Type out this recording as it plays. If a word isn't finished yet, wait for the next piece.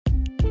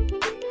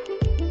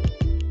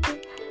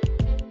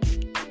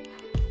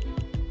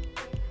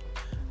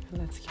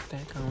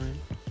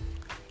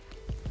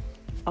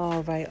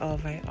All right, all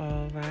right,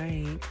 all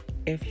right.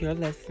 If you're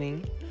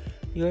listening,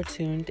 you're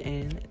tuned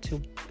in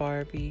to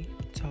Barbie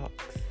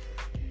Talks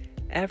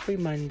every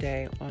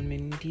Monday on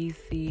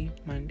Mendici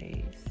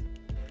Mondays.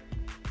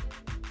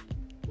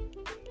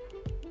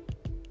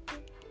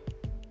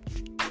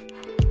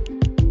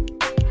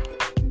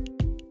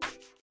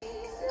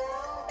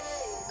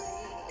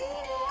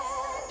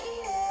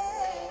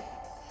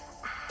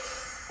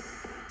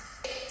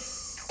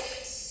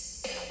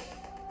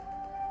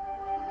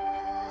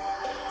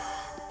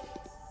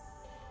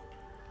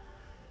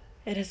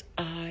 It is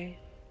I,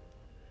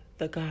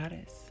 the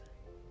goddess,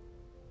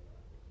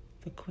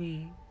 the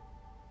queen,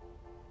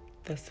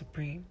 the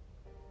supreme,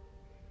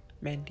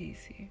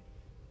 Mendici.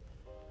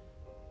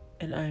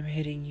 And I'm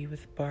hitting you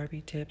with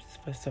Barbie tips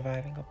for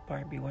surviving a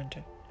Barbie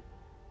winter.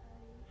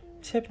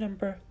 Tip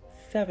number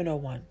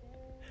 701.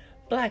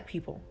 Black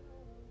people,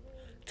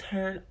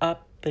 turn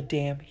up the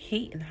damn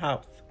heat in the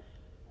house.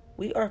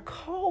 We are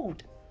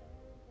cold.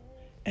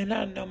 And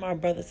I know my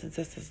brothers and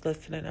sisters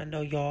listening, I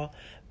know y'all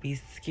be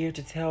scared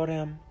to tell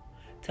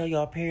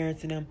y'all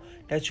parents and them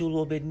that you a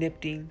little bit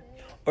nippy.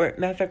 Or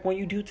matter of fact, when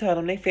you do tell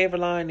them, their favorite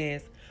line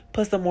is,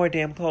 put some more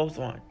damn clothes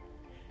on.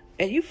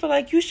 And you feel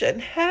like you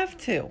shouldn't have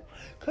to,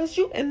 because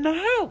you in the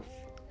house.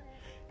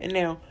 And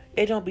now,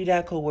 it don't be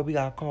that cool where we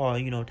got to call,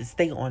 to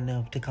stay on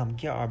them to come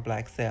get our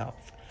black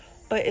selves.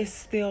 But it's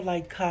still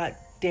like, god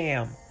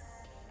damn,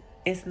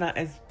 it's not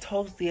as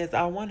toasty as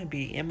I want to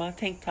be in my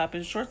tank top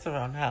and shorts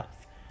around the house.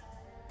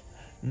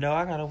 No,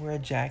 I gotta wear a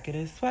jacket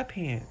and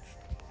sweatpants.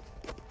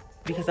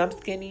 Because I'm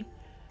skinny,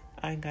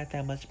 I ain't got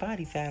that much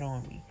body fat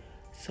on me.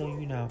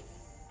 So,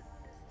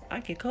 I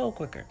get cold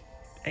quicker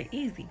and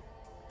easy.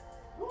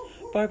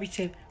 Barbie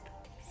tip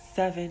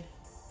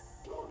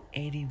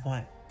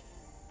 781.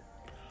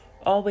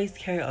 Always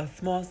carry a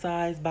small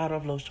size bottle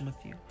of lotion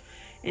with you.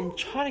 And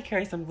try to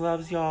carry some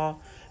gloves, y'all,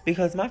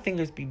 because my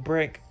fingers be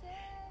brick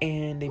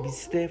and they be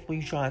stiff when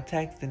you try to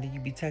text, and then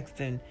you be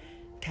texting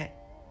tat,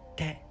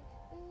 tat,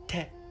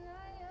 tat,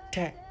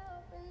 tat,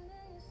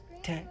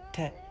 tat,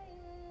 tat,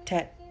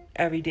 tat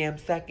every damn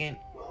second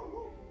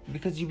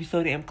because you be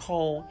so damn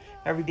cold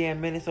every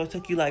damn minute. So it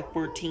took you like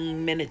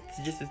 14 minutes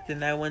just to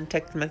send that one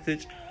text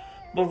message.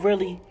 But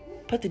really,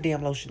 put the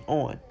damn lotion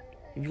on.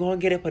 If you're going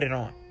to get it, put it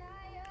on.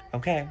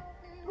 Okay?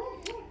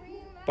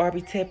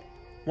 Barbie tip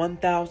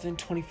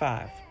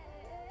 1025.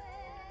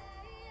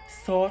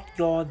 Sort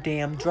y'all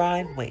damn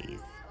driveways.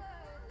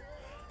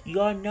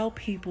 Y'all know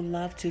people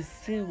love to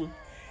sue.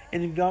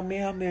 And if y'all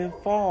mailman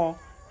fall,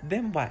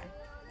 then what?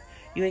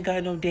 You ain't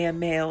got no damn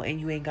mail and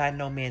you ain't got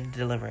no man to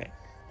deliver it.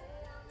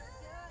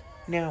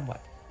 Now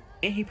what?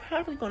 And he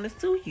probably gonna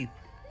sue you.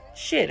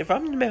 Shit, if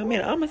I'm the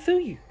mailman, I'ma sue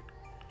you.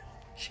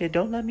 Shit,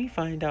 don't let me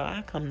find out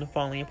I come to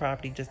fall on your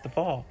property just to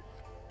fall.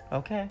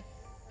 Okay?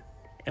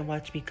 And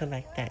watch me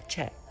collect that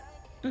check.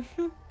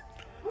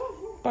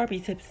 Barbie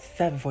tip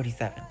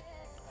 747.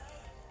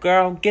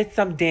 Girl, get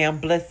some damn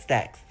Bliss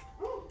stacks.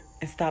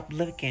 And stop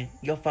licking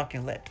your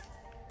fucking lips.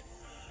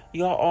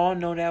 Y'all all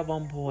know that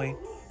one boy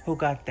who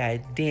got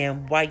that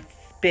damn white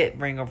spit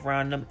ring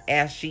around them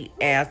ashy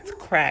ass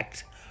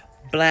cracked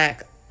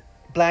black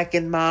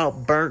and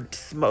mild burnt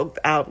smoked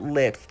out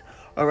lips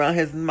around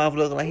his mouth,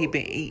 looking like he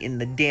been eating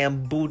the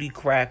damn booty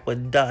crack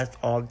with dust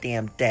all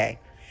damn day.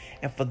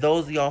 And for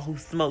those of y'all who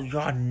smoke,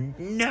 y'all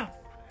know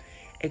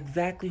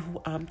exactly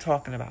who I'm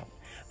talking about,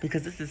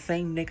 because it's the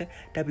same nigga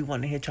that be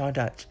wanting to hit y'all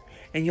Dutch,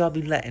 and y'all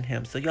be letting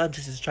him. So y'all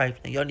just as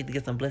trifling. Y'all need to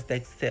get some Bliss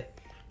X sip.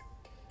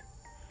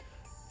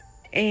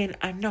 And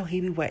I know he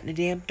be wetting the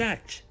damn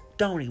Dutch,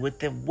 don't he? With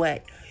them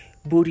wet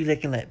booty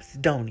licking lips,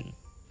 don't he?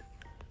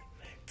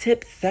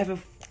 Tip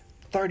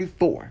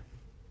 734.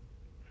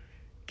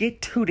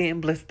 Get 2 damn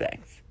Bliss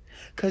stacks.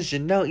 Because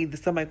either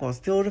somebody gonna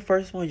steal the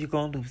first one or you're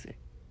gonna lose it.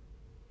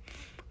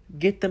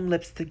 Get them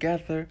lips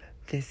together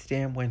this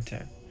damn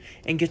winter.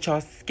 And get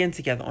y'all skin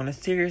together. On a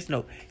serious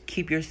note,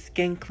 keep your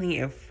skin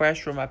clean and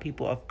fresh for my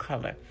people of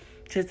color.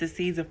 'Tis the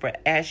season for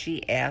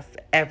ashy ass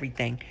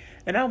everything.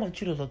 And I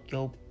want you to look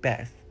your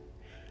best.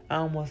 I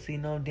don't want to see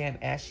no damn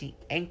ashy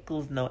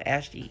ankles, no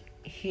ashy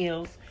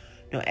heels,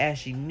 no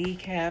ashy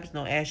kneecaps,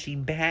 no ashy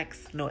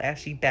backs, no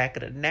ashy back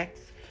of the necks.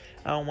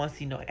 I don't want to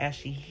see no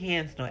ashy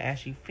hands, no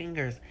ashy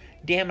fingers.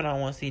 Damn it, I don't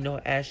want to see no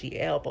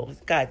ashy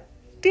elbows. God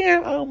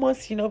damn, I don't want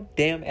to see no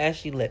damn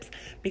ashy lips.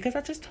 Because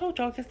I just told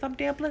y'all get some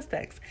damn Bliss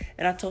stacks.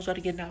 And I told y'all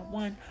to get not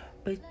 1,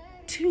 but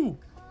 2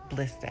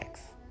 Bliss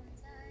stacks.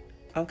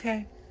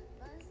 Okay?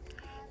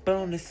 But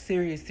on a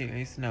serious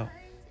note,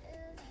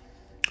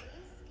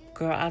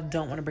 girl, I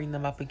don't want to bring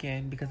them up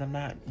again because I'm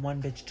not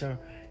one bitch to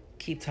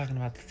keep talking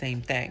about the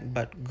same thing.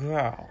 But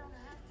girl,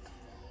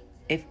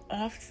 if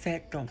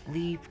Offset don't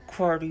leave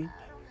Cardi,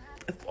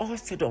 if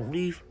Offset don't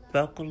leave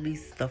Belca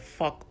Lisa the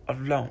fuck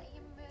alone,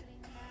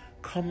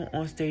 coming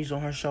on stage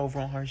on her show,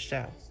 on her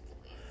show.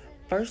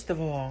 First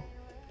of all,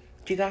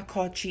 you got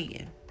caught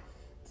cheating.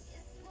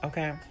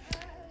 Okay?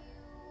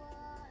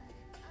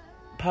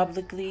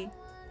 Publicly,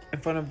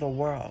 in front of the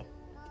world,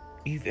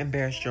 you've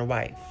embarrassed your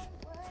wife.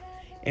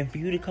 And for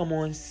you to come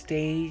on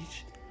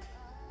stage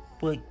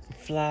with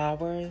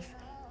flowers,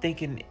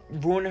 thinking,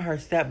 ruining her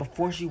set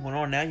before she went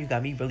on. Now you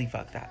got me really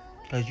fucked up.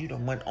 Because you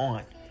done went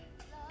on.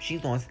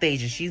 She's on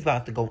stage and she's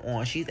about to go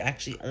on. She's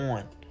actually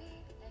on.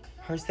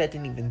 Her set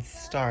didn't even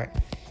start.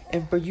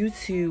 And for you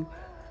to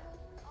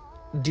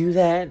do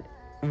that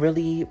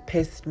really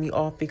pissed me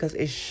off, because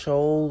it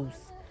shows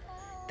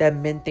that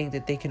men think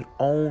that they can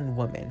own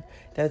women.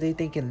 That they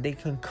think they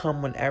can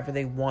come whenever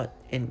they want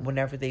and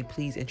whenever they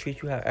please and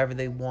treat you however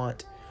they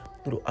want.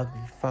 Little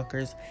ugly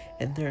fuckers.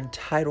 And their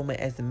entitlement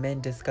as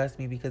men disgust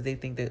me, because they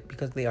think that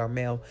because they are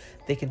male,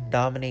 they can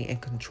dominate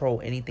and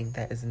control anything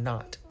that is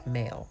not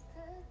male.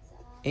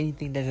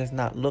 Anything that does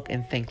not look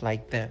and think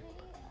like them.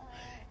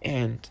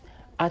 And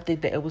I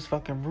think that it was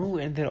fucking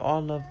rude. And then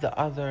all of the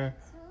other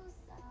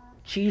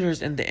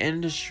cheaters in the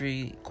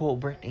industry, quote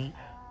Britney,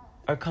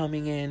 are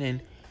coming in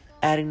and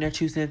adding their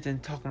 2 cents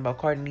and talking about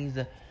Cardi needs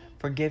to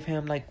forgive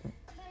him. Like,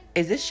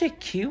 is this shit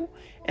cute?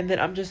 And then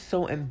I'm just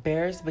so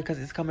embarrassed because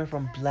it's coming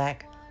from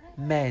black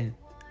men.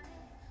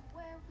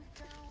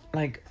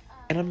 Like,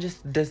 and I'm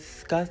just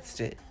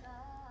disgusted.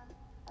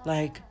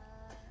 Like,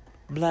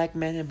 black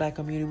men and black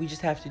community, we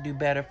just have to do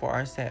better for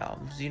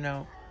ourselves, you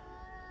know?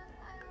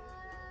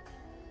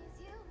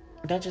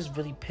 That just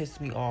really pissed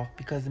me off,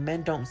 because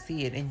men don't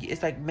see it. And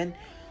it's like men,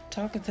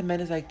 talking to men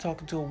is like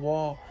talking to a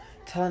wall.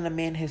 Telling a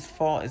man his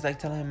fault is like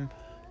telling him,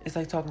 it's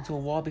like talking to a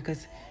wall,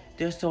 because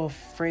they're so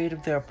afraid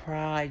of their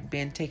pride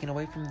being taken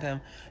away from them.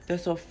 They're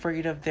so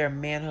afraid of their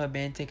manhood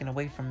being taken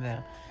away from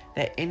them,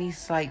 that any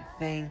slight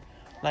thing,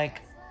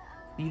 like,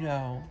 you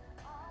know,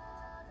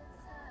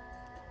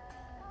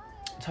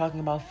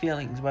 talking about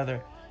feelings,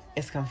 whether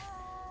it's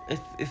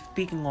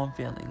speaking on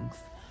feelings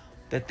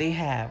that they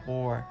have,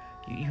 or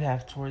you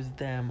have towards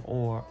them,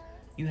 or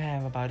you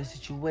have about a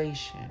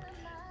situation,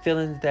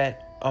 feelings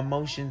that,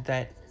 emotions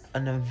that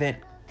an event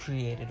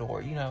created,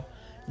 or, you know,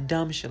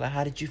 dumb shit like,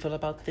 how did you feel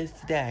about this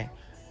today?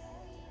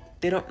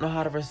 They don't know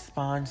how to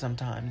respond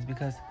sometimes,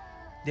 because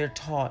they're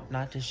taught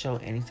not to show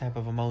any type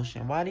of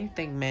emotion. Why do you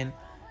think men,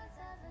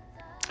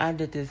 I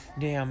did this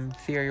damn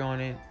theory on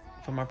it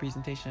for my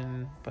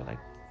presentation, but like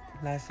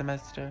last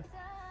semester,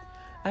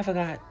 I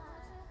forgot.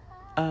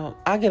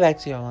 I'll get back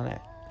to y'all on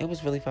that. It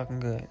was really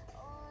fucking good.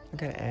 I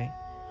got an A.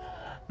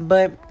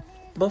 But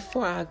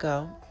before I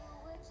go,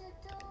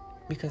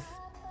 because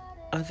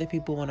other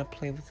people want to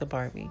play with the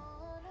Barbie,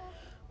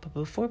 but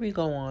before we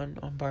go on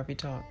Barbie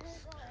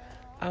Talks,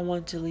 I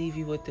want to leave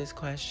you with this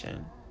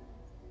question.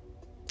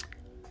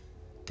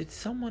 Did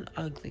someone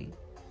ugly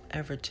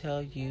ever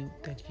tell you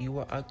that you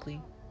were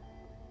ugly?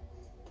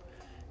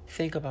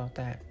 Think about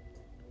that.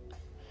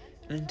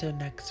 And until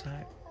next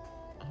time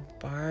on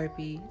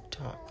Barbie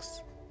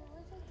Talks,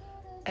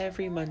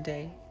 every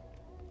Monday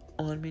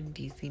on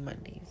Mendeecees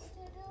Mondays.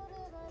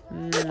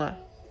 Mwah.